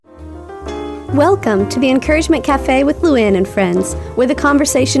Welcome to the Encouragement Cafe with Luann and friends, where the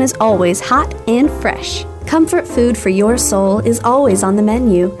conversation is always hot and fresh. Comfort food for your soul is always on the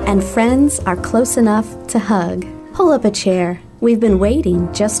menu, and friends are close enough to hug. Pull up a chair. We've been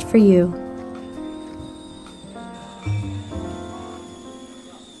waiting just for you.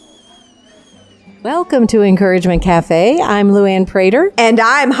 Welcome to Encouragement Cafe. I'm Luann Prater. And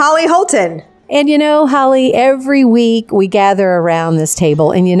I'm Holly Holton. And you know, Holly, every week we gather around this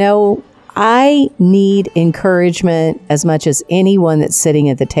table, and you know, I need encouragement as much as anyone that's sitting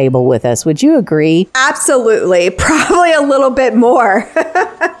at the table with us. Would you agree? Absolutely. Probably a little bit more.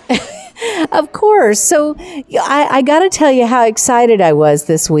 Of course. So I got to tell you how excited I was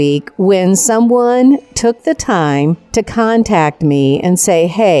this week when someone took the time to contact me and say,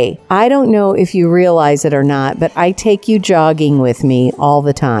 hey, I don't know if you realize it or not, but I take you jogging with me all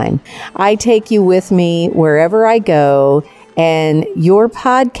the time. I take you with me wherever I go. And your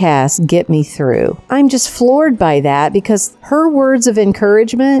podcasts get me through. I'm just floored by that because her words of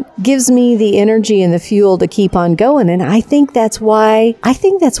encouragement gives me the energy and the fuel to keep on going. And I think that's why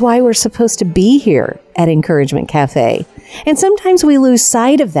we're supposed to be here at Encouragement Cafe. And sometimes we lose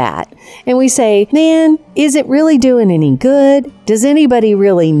sight of that and we say, man, is it really doing any good? Does anybody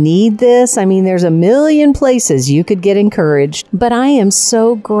really need this? I mean, there's a million places you could get encouraged, but I am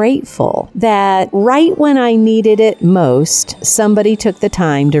so grateful that right when I needed it most, somebody took the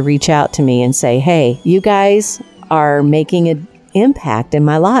time to reach out to me and say, hey, you guys are making an impact in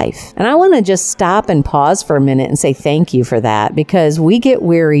my life. And I want to just stop and pause for a minute and say thank you for that, because we get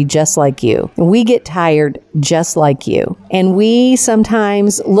weary just like you. We get tired just like you. And we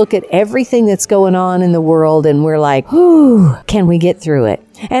sometimes look at everything that's going on in the world and we're like, whew, can we get through it?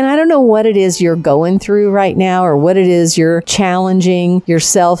 And I don't know what it is you're going through right now or what it is you're challenging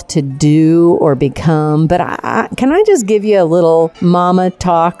yourself to do or become. But can I just give you a little mama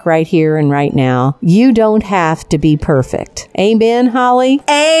talk right here and right now? You don't have to be perfect. Amen, Holly?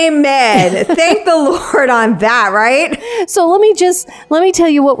 Amen. Thank the Lord on that, right? So let me tell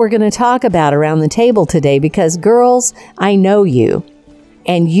you what we're going to talk about around the table today, because girls, I know you.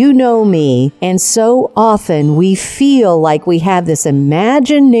 And you know me, and so often we feel like we have this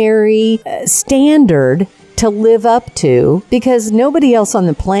imaginary standard to live up to because nobody else on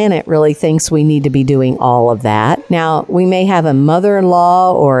the planet really thinks we need to be doing all of that. Now, we may have a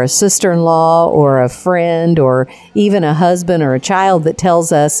mother-in-law or a sister-in-law or a friend or even a husband or a child that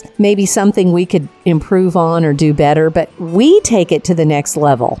tells us maybe something we could improve on or do better, but we take it to the next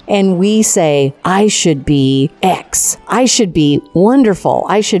level and we say, I should be X. I should be wonderful.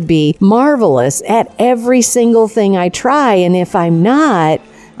 I should be marvelous at every single thing I try. And if I'm not,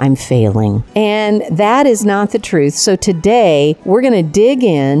 I'm failing. And that is not the truth. So today we're going to dig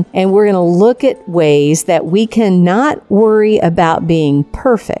in and we're going to look at ways that we can not worry about being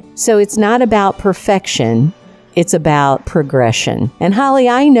perfect. So it's not about perfection. It's about progression. And Holly,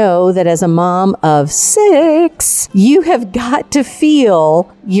 I know that as a mom of 6, you have got to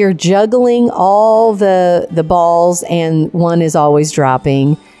feel you're juggling all the balls and one is always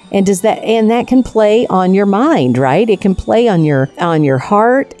dropping. And that can play on your mind, right? It can play on your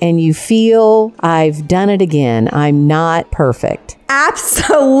heart, and you feel, I've done it again. I'm not perfect.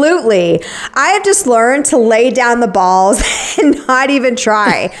 Absolutely. I have just learned to lay down the balls and not even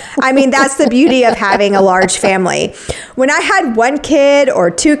try. I mean, that's the beauty of having a large family. When I had 1 kid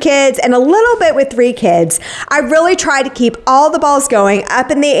or 2 kids and a little bit with 3 kids, I really tried to keep all the balls going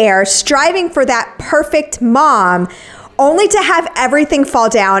up in the air, striving for that perfect mom, only to have everything fall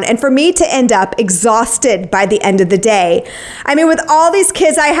down and for me to end up exhausted by the end of the day. I mean, with all these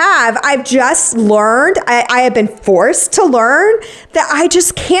kids I've just learned, I have been forced to learn that I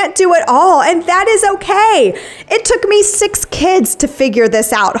just can't do it all. And that is okay. It took me 6 kids to figure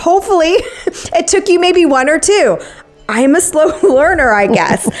this out. Hopefully it took you maybe 1 or 2. I'm a slow learner, I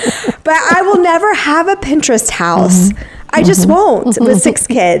guess, but I will never have a Pinterest house. I just won't with 6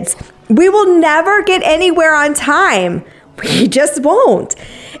 kids. We will never get anywhere on time. We just won't.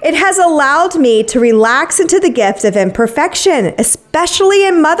 It has allowed me to relax into the gift of imperfection, especially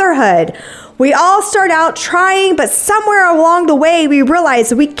in motherhood. We all start out trying, but somewhere along the way, we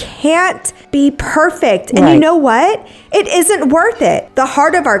realize we can't be perfect. And right. You know what? It isn't worth it. The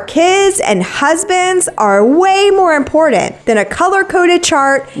heart of our kids and husbands are way more important than a color-coded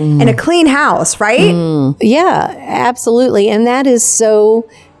chart and a clean house, right? Yeah, absolutely. And that is so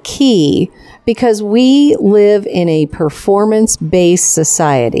key, because we live in a performance-based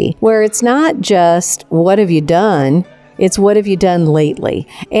society where it's not just what have you done, it's what have you done lately.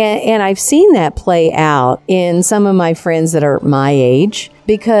 And I've seen that play out in some of my friends that are my age,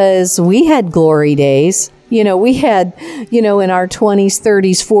 because we had glory days We had, in our 20s,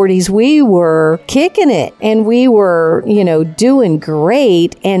 30s, 40s, we were kicking it and we were, doing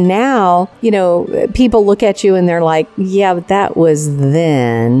great. And now, people look at you and they're like, yeah, but that was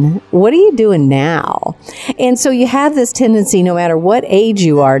then. What are you doing now? And so you have this tendency, no matter what age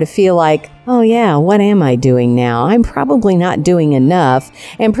you are, to feel like, oh yeah, what am I doing now? I'm probably not doing enough.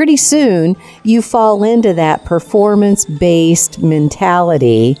 And pretty soon you fall into that performance-based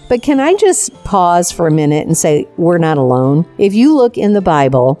mentality. But can I just pause for a minute and say, we're not alone? If you look in the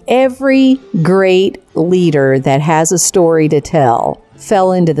Bible, every great leader that has a story to tell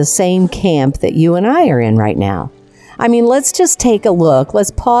fell into the same camp that you and I are in right now. I mean, let's just take a look.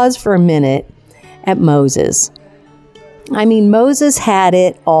 Let's pause for a minute at Moses. I mean, Moses had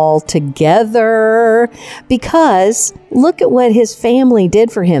it all together because look at what his family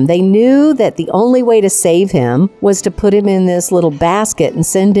did for him. They knew that the only way to save him was to put him in this little basket and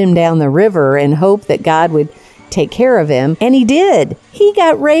send him down the river and hope that God would take care of him. And he did. He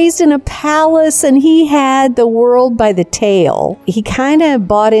got raised in a palace and he had the world by the tail. He kind of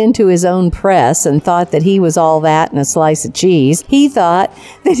bought into his own press and thought that he was all that and a slice of cheese. He thought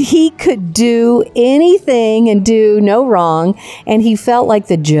that he could do anything and do no wrong. And he felt like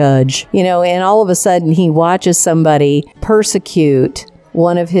the judge, and all of a sudden he watches somebody persecute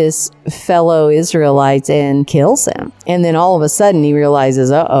one of his fellow Israelites and kills him. And then all of a sudden he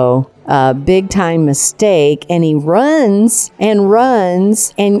realizes, big time mistake. And he runs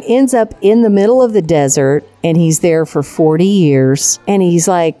and ends up in the middle of the desert. And he's there for 40 years. And he's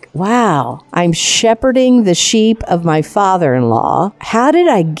like, wow, I'm shepherding the sheep of my father-in-law. How did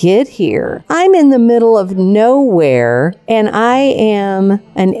I get here? I'm in the middle of nowhere and I am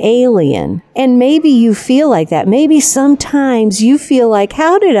an alien. And maybe you feel like that. Maybe sometimes you feel like,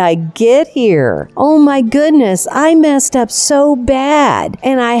 how did I get here? Oh my goodness, I messed up so bad.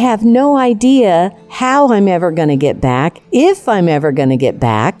 And I have no idea how I'm ever going to get back, if I'm ever going to get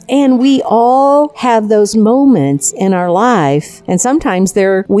back. And we all have those moments in our life, and sometimes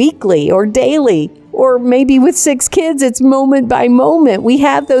they're weekly or daily, or maybe with 6 kids, it's moment by moment. We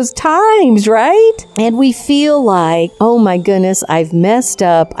have those times, right? And we feel like, oh my goodness, I've messed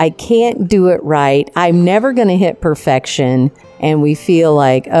up. I can't do it right. I'm never going to hit perfection. And we feel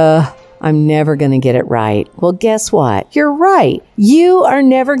like, I'm never going to get it right. Well, guess what? You're right. You are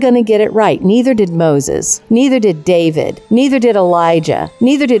never going to get it right. Neither did Moses. Neither did David. Neither did Elijah.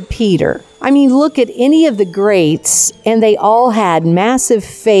 Neither did Peter. I mean, look at any of the greats, and they all had massive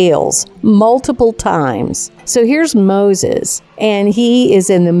fails multiple times. So here's Moses, and he is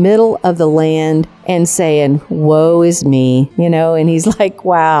in the middle of the land and saying, woe is me, and he's like,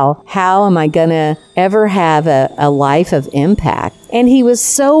 wow, how am I going to ever have a life of impact? And he was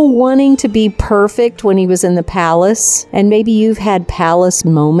so wanting to be perfect when he was in the palace. And maybe you've had palace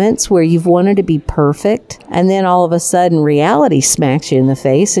moments where you've wanted to be perfect. And then all of a sudden reality smacks you in the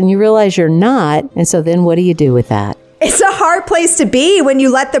face and you realize you're not. And so then what do you do with that? It's a hard place to be when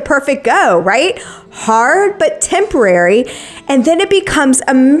you let the perfect go, right? Hard, but temporary. And then it becomes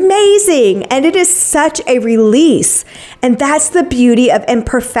amazing. And it is such a release. And that's the beauty of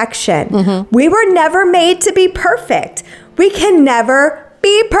imperfection. Mm-hmm. We were never made to be perfect. We can never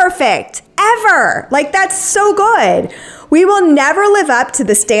be perfect, ever. Like, that's so good. We will never live up to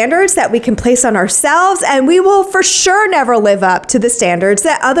the standards that we can place on ourselves, and we will for sure never live up to the standards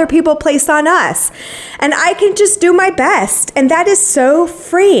that other people place on us. And I can just do my best, and that is so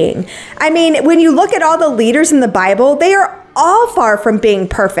freeing. I mean, when you look at all the leaders in the Bible, they are all far from being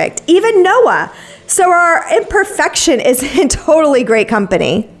perfect, even Noah. So our imperfection is in totally great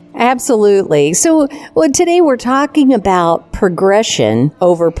company. Absolutely. So today we're talking about progression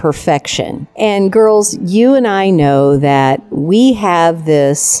over perfection. And girls, you and I know that we have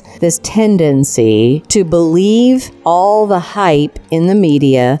this tendency to believe all the hype in the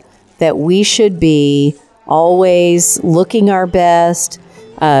media that we should be always looking our best,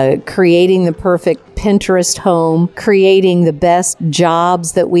 creating the perfect Pinterest home, creating the best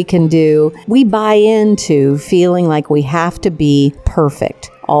jobs that we can do. We buy into feeling like we have to be perfect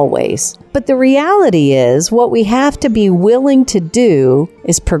always. But the reality is what we have to be willing to do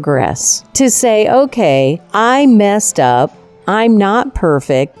is progress. To say, okay, I messed up. I'm not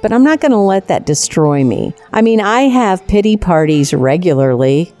perfect, but I'm not going to let that destroy me. I mean, I have pity parties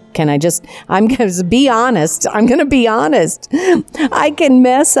regularly. I'm going to be honest. I'm going to be honest. I can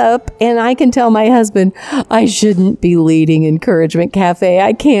mess up and I can tell my husband, I shouldn't be leading Encouragement Cafe.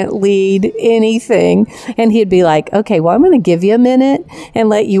 I can't lead anything. And he'd be like, okay, well, I'm going to give you a minute and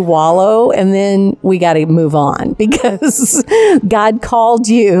let you wallow. And then we got to move on because God called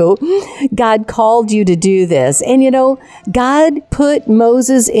you. God called you to do this. And God put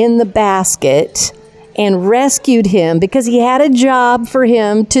Moses in the basket and rescued him because he had a job for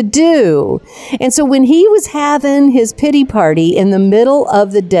him to do. And so when he was having his pity party in the middle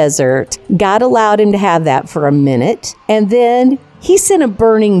of the desert, God allowed him to have that for a minute. And then he sent a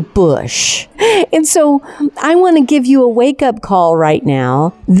burning bush. And so I want to give you a wake-up call right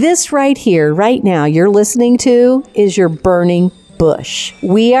now. This right here, right now, you're listening to is your burning bush.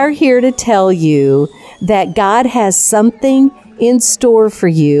 We are here to tell you that God has something in store for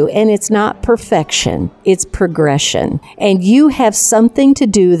you, and it's not perfection, it's progression. And you have something to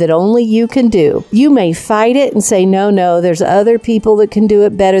do that only you can do. You may fight it and say, no, there's other people that can do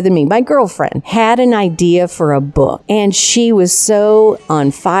it better than me. My girlfriend had an idea for a book, and she was so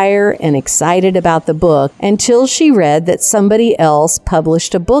on fire and excited about the book until she read that somebody else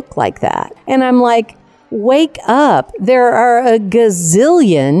published a book like that. And I'm like, wake up. There are a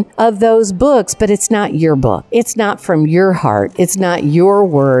gazillion of those books, but it's not your book. It's not from your heart. It's not your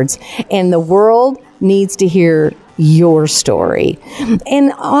words. And the world needs to hear your story.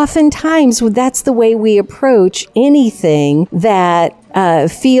 And oftentimes that's the way we approach anything that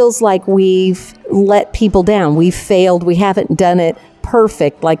feels like we've let people down. We've failed. We haven't done it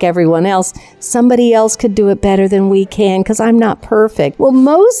perfect like everyone else. Somebody else could do it better than we can because I'm not perfect. Well,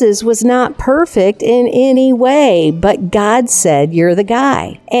 Moses was not perfect in any way, but God said, you're the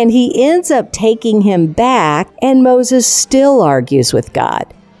guy. And he ends up taking him back, and Moses still argues with God.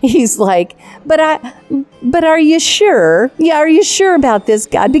 He's like, but are you sure? Yeah, are you sure about this,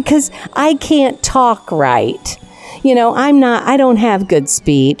 God? Because I can't talk right. You know, I don't have good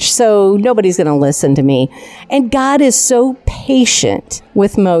speech, so nobody's going to listen to me. And God is so patient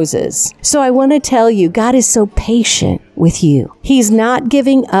with Moses. So I want to tell you, God is so patient with you. He's not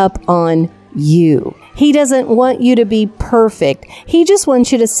giving up on you. He doesn't want you to be perfect. He just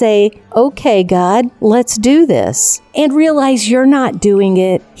wants you to say, okay, God, let's do this. And realize you're not doing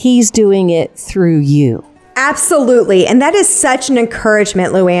it. He's doing it through you. Absolutely. And that is such an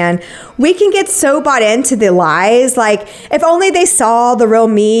encouragement, Luann. We can get so bought into the lies, like, if only they saw the real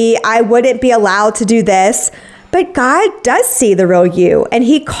me, I wouldn't be allowed to do this. But God does see the real you, and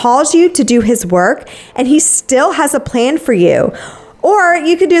he calls you to do his work, and he still has a plan for you. Or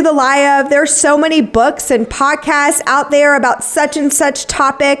you could do the lie of, there's so many books and podcasts out there about such and such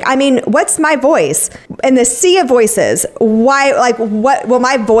topic. I mean, what's my voice in the sea of voices? What will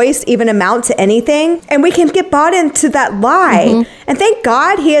my voice even amount to anything? And we can get bought into that lie. Mm-hmm. And thank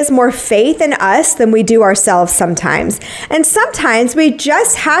God he has more faith in us than we do ourselves sometimes. And sometimes we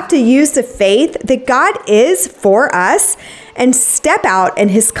just have to use the faith that God is for us and step out in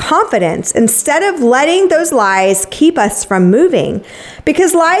his confidence instead of letting those lies keep us from moving.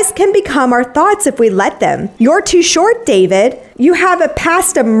 Because lies can become our thoughts if we let them. You're too short, David. You have a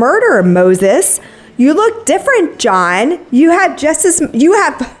past of murder, Moses. You look different, John. You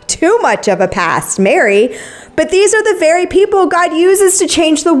have too much of a past, Mary. But these are the very people God uses to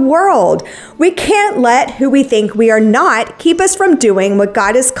change the world. We can't let who we think we are not keep us from doing what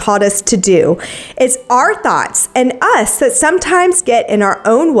God has called us to do. It's our thoughts and us that sometimes get in our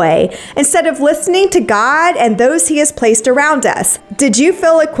own way instead of listening to God and those he has placed around us. Did you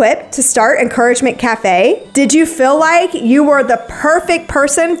feel equipped to start Encouragement Cafe? Did you feel like you were the perfect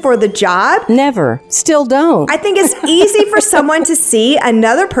person for the job? Never. Still don't. I think it's easy for someone to see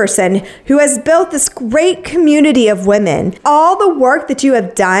another person who has built this great community of women. All the work that you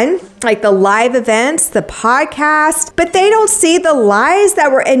have done, like the live events, the podcast, but they don't see the lies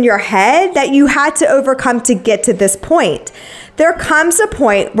that were in your head that you had to overcome to get to this point. There comes a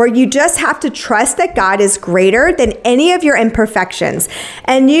point where you just have to trust that God is greater than any of your imperfections.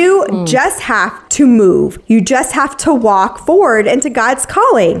 And you just have to move. You just have to walk forward into God's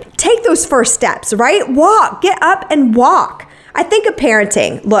calling. Take those first steps, right? Walk, get up and walk. I think of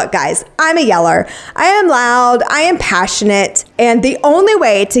parenting. Look, guys, I'm a yeller. I am loud. I am passionate. And the only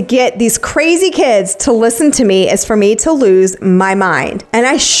way to get these crazy kids to listen to me is for me to lose my mind. And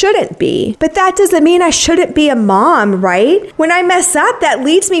I shouldn't be. But that doesn't mean I shouldn't be a mom, right? When I mess up, that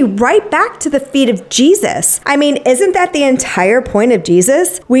leads me right back to the feet of Jesus. I mean, isn't that the entire point of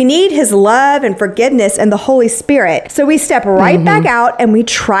Jesus? We need his love and forgiveness and the Holy Spirit. So we step right back out and we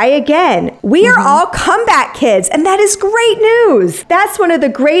try again. We are all comeback kids, and that is great news. That's one of the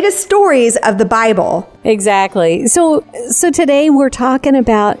greatest stories of the Bible. Exactly. So today we're talking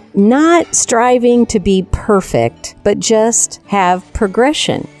about not striving to be perfect, but just have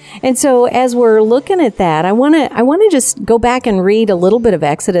progression. And so as we're looking at that, I want to just go back and read a little bit of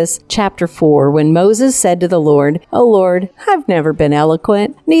Exodus chapter 4, when Moses said to the Lord, "O Lord, I've never been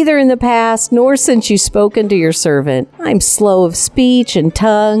eloquent, neither in the past nor since you've spoken to your servant. I'm slow of speech and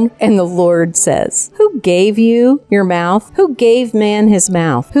tongue." And the Lord says, "Who gave you your mouth? Who gave man his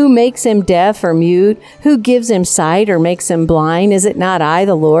mouth? Who makes him deaf or mute? Who gives him sight or makes him blind? Is it not I,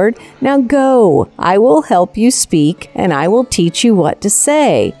 the Lord? Now go, I will help you speak, and I will teach you what to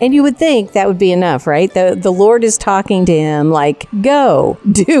say." And you would think that would be enough, right? The Lord is talking to him like, go,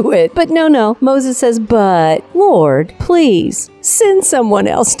 do it. But no, Moses says, "But Lord, please send someone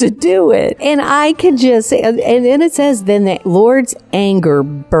else to do it." And I could just, and then it says, then the Lord's anger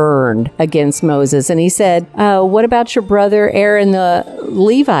burned against Moses. And he said, "What about your brother Aaron the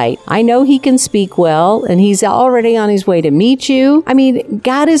Levite? I know he can speak well, and he's already on his way to meet you." I mean,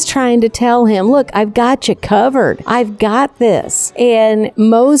 God is trying to tell him, look, I've got you covered. I've got this. And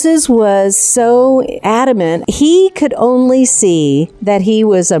Moses was so adamant. He could only see that he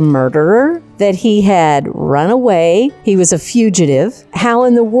was a murderer, that he had run away, he was a fugitive. How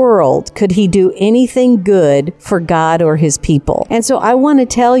in the world could he do anything good for God or his people? And so I want to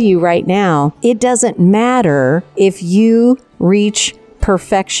tell you right now, it doesn't matter if you reach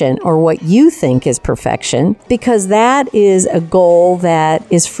perfection or what you think is perfection, because that is a goal that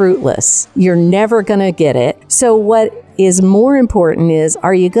is fruitless. You're never going to get it. So what is more important is,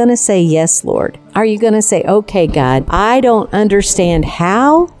 are you going to say, "Yes, Lord"? Are you going to say, "Okay, God, I don't understand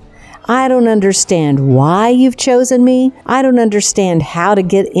how. I don't understand why you've chosen me. I don't understand how to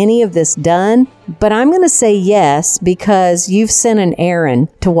get any of this done, but I'm going to say yes because you've sent an Aaron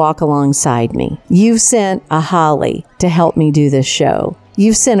to walk alongside me. You've sent a Holly to help me do this show.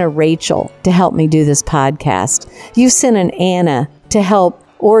 You've sent a Rachel to help me do this podcast. You've sent an Anna to help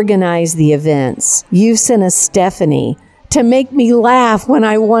organize the events. You've sent a Stephanie to make me laugh when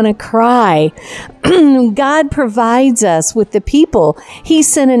I want to cry." God provides us with the people. He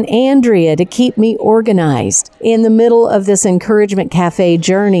sent an Andrea to keep me organized. In the middle of this Encouragement Cafe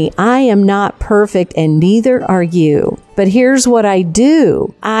journey, I am not perfect, and neither are you. But here's what I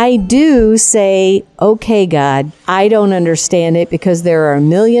do. I do say, "Okay, God, I don't understand it," because there are a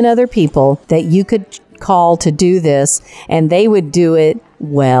million other people that you could call to do this, and they would do it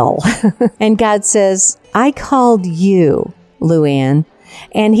well. And God says, "I called you, Luann."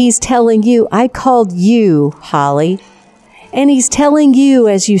 And he's telling you, "I called you, Holly." And he's telling you,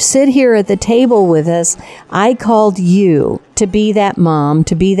 as you sit here at the table with us, I called you to be that mom,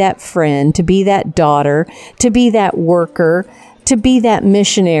 to be that friend, to be that daughter, to be that worker, to be that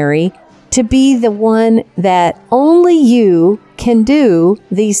missionary, to be the one that only you can do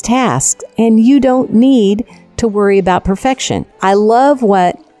these tasks. And you don't need to worry about perfection. I love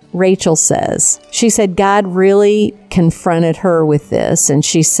what Rachel says. She said God really confronted her with this. And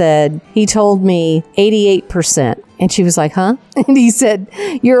she said, "He told me 88%. And she was like, "Huh?" And he said,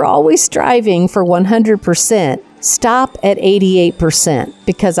 "You're always striving for 100%. Stop at 88%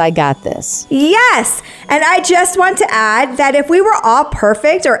 because I got this." Yes. And I just want to add that if we were all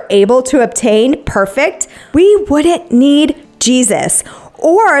perfect or able to obtain perfect, we wouldn't need Jesus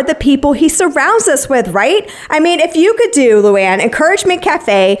or the people he surrounds us with, right? I mean, if you could do, Luann, Encouragement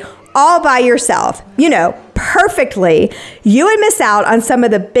Cafe all by yourself, perfectly, you would miss out on some of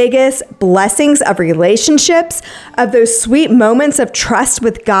the biggest blessings of relationships, of those sweet moments of trust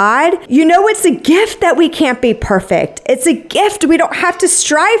with God. It's a gift that we can't be perfect. It's a gift. We don't have to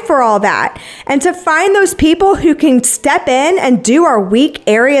strive for all that. And to find those people who can step in and do our weak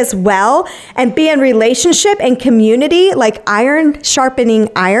areas well and be in relationship and community like iron sharpening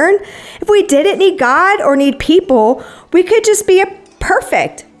iron. If we didn't need God or need people, we could just be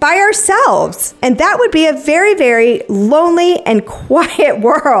perfect by ourselves. And that would be a very, very lonely and quiet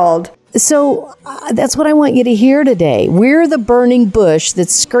world. So that's what I want you to hear today. We're the burning bush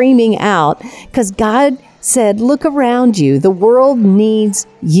that's screaming out because God said, look around you. The world needs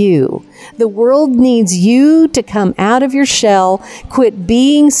you. The world needs you to come out of your shell, quit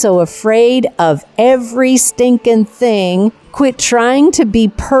being so afraid of every stinking thing, quit trying to be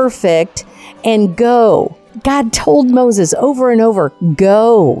perfect, and go. God told Moses over and over,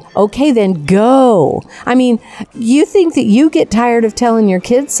 go. Okay, then go. I mean, you think that you get tired of telling your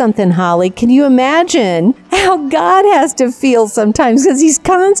kids something, Holly. Can you imagine how God has to feel sometimes? Because he's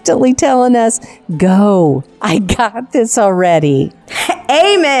constantly telling us, go. I got this already.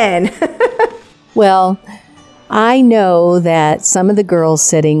 Amen. Well, I know that some of the girls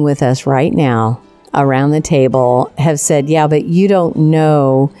sitting with us right now around the table have said, yeah, but you don't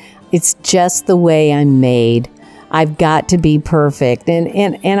know. It's just the way I'm made. I've got to be perfect.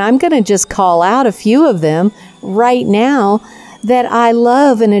 And I'm going to just call out a few of them right now that I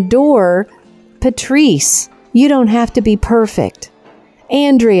love and adore, Patrice, you don't have to be perfect.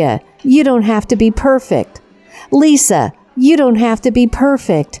 Andrea, you don't have to be perfect. Lisa, you don't have to be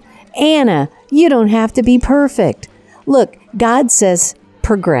perfect. Anna, you don't have to be perfect. Look, God says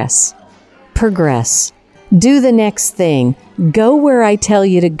progress. Progress. Do the next thing. Go where I tell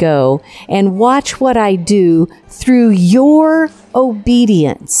you to go and watch what I do through your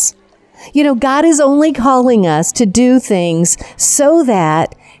obedience. You know, God is only calling us to do things so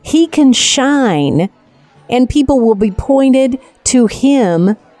that He can shine and people will be pointed to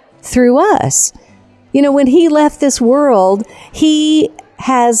Him through us. You know, when He left this world, He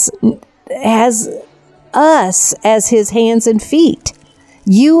has us as His hands and feet,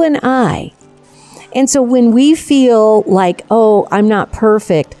 you and I. And so when we feel like, oh, I'm not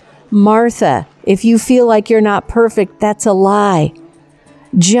perfect, Martha, if you feel like you're not perfect, that's a lie.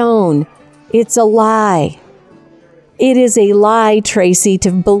 Joan, it's a lie. It is a lie, Tracy,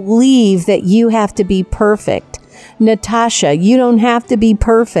 to believe that you have to be perfect. Natasha, you don't have to be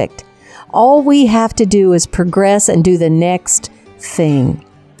perfect. All we have to do is progress and do the next thing.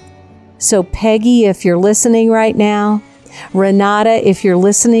 So Peggy, if you're listening right now, Renata, if you're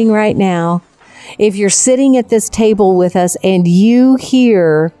listening right now, if you're sitting at this table with us and you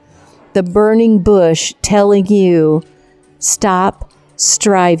hear the burning bush telling you, stop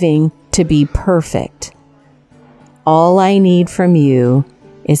striving to be perfect. All I need from you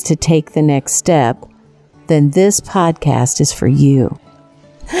is to take the next step. Then this podcast is for you.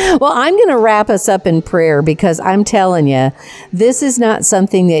 Well, I'm going to wrap us up in prayer because I'm telling you, this is not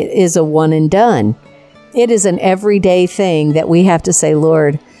something that is a one and done. It is an everyday thing that we have to say,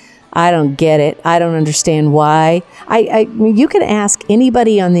 Lord, I don't get it. I don't understand why. You can ask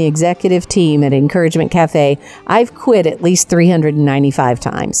anybody on the executive team at Encouragement Cafe. I've quit at least 395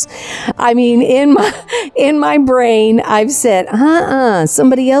 times. I mean, in my brain, I've said,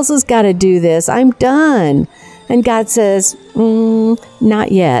 somebody else has got to do this. I'm done. And God says,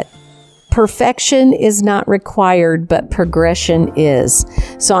 not yet. Perfection is not required, but progression is.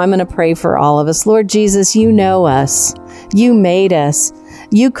 So I'm going to pray for all of us. Lord Jesus, you know us. You made us.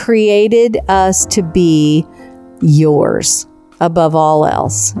 You created us to be yours above all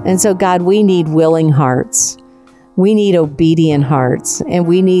else. And so, God, we need willing hearts. We need obedient hearts. And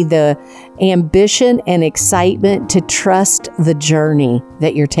we need the ambition and excitement to trust the journey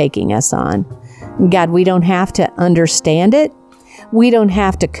that you're taking us on. God, we don't have to understand it. We don't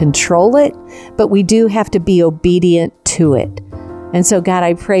have to control it, but we do have to be obedient to it. And so, God,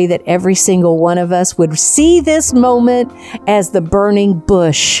 I pray that every single one of us would see this moment as the burning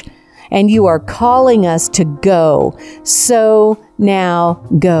bush, and you are calling us to go. So now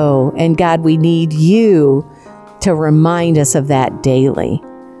go. And God, we need you to remind us of that daily.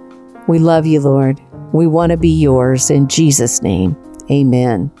 We love you, Lord. We want to be yours. In Jesus' name,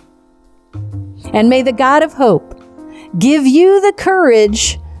 amen. And may the God of hope give you the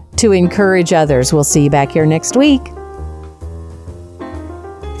courage to encourage others. We'll see you back here next week.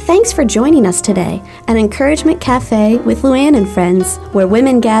 Thanks for joining us today at Encouragement Cafe with Luann and friends, where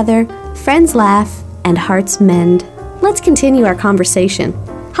women gather, friends laugh, and hearts mend. Let's continue our conversation.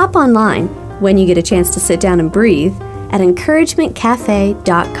 Hop online when you get a chance to sit down and breathe at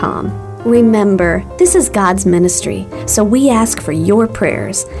encouragementcafe.com. Remember, this is God's ministry, so we ask for your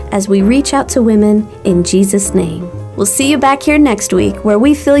prayers as we reach out to women in Jesus' name. We'll see you back here next week where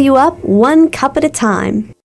we fill you up one cup at a time.